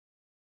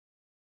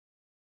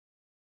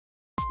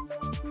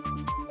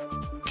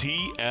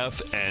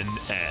TFNN.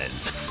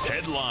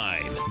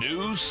 Headline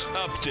News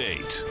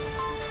Update.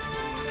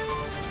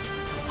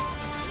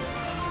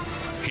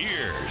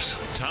 Here's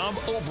Tom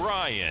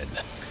O'Brien.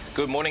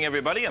 Good morning,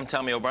 everybody. I'm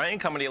Tommy O'Brien,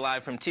 coming to you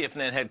live from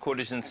TFNN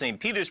headquarters in St.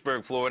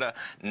 Petersburg, Florida.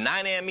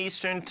 9 a.m.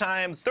 Eastern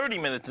Time, 30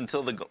 minutes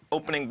until the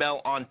opening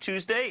bell on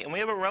Tuesday, and we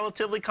have a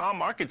relatively calm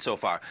market so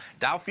far.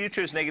 Dow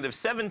futures negative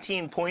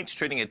 17 points,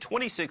 trading at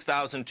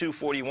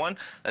 26,241.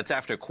 That's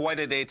after quite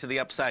a day to the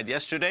upside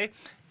yesterday.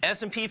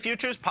 S&P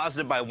futures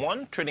positive by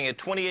 1, trading at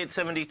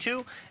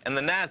 28.72, and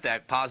the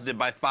NASDAQ positive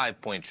by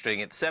 5 points,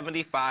 trading at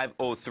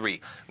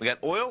 75.03. We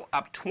got oil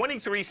up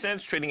 23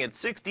 cents, trading at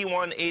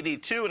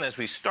 61.82, and as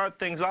we start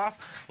things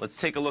off, let's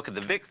take a look at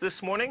the VIX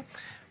this morning.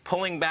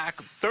 Pulling back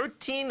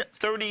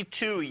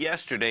 1332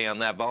 yesterday on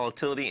that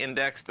volatility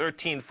index,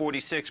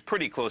 1346,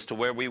 pretty close to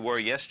where we were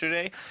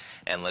yesterday.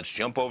 And let's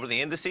jump over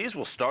the indices.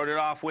 We'll start it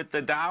off with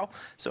the Dow.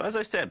 So as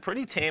I said,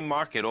 pretty tame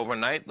market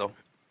overnight, though.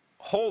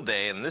 Whole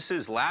day, and this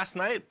is last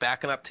night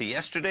backing up to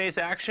yesterday's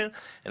action,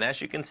 and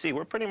as you can see,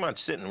 we're pretty much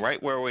sitting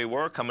right where we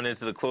were coming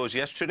into the close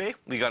yesterday.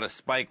 We got a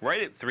spike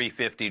right at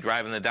 350,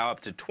 driving the Dow up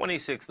to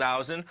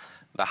 26,000,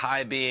 the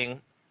high being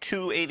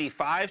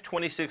 285,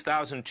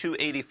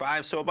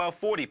 26,285, so about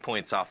 40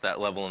 points off that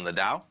level in the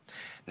Dow.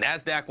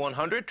 NASDAQ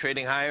 100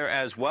 trading higher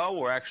as well.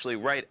 We're actually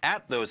right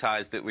at those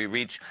highs that we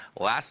reached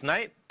last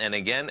night, and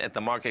again at the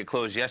market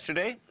close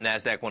yesterday.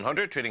 NASDAQ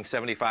 100 trading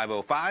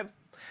 75.05.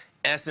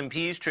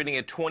 S&P's trading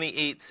at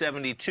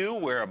 28.72.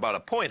 We're about a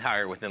point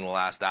higher within the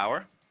last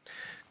hour.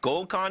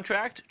 Gold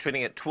contract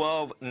trading at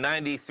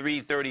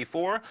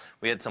 1293.34.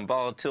 We had some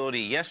volatility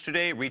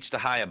yesterday, reached a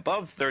high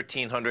above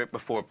 1,300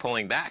 before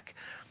pulling back.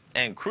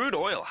 And crude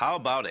oil, how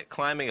about it?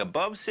 Climbing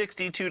above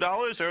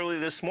 $62 early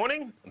this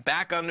morning.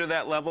 Back under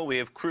that level, we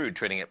have crude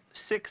trading at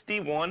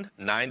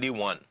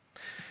 61.91. In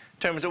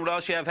terms of what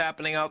else you have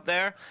happening out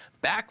there,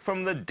 back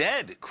from the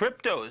dead,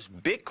 cryptos,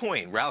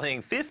 Bitcoin rallying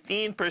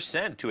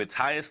 15% to its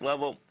highest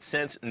level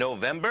since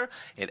November.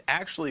 It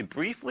actually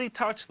briefly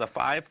touched the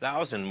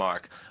 5,000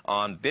 mark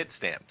on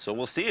Bitstamp. So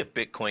we'll see if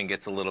Bitcoin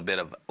gets a little bit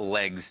of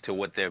legs to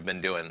what they've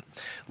been doing.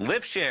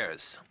 Lyft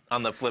shares,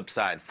 on the flip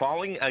side,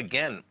 falling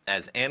again,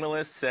 as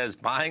analysts says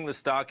buying the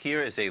stock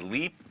here is a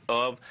leap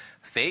of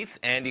faith.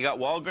 And you got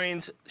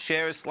Walgreens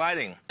shares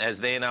sliding as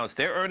they announced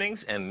their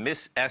earnings and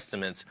miss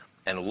estimates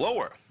and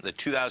lower the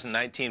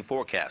 2019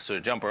 forecast. So to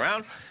jump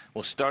around,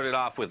 we'll start it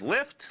off with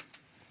Lyft.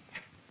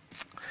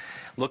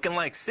 Looking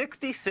like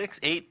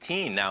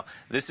 66.18. Now,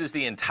 this is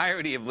the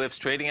entirety of Lyft's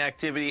trading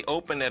activity,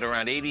 opened at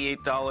around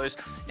 $88,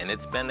 and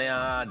it's been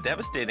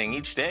devastating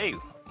each day.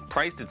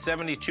 Priced at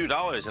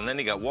 $72, and then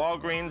you got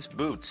Walgreens,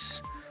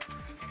 Boots.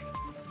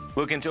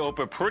 Looking to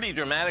open pretty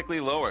dramatically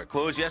lower.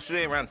 Closed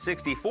yesterday around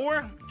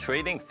 64,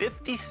 trading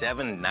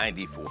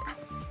 57.94.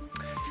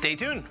 Stay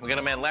tuned. We got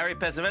a man, Larry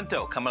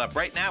Pesavento, coming up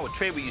right now with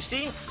Trade What You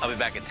See. I'll be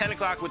back at 10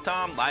 o'clock with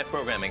Tom. Live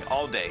programming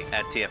all day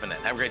at TFNN.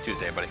 Have a great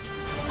Tuesday, everybody.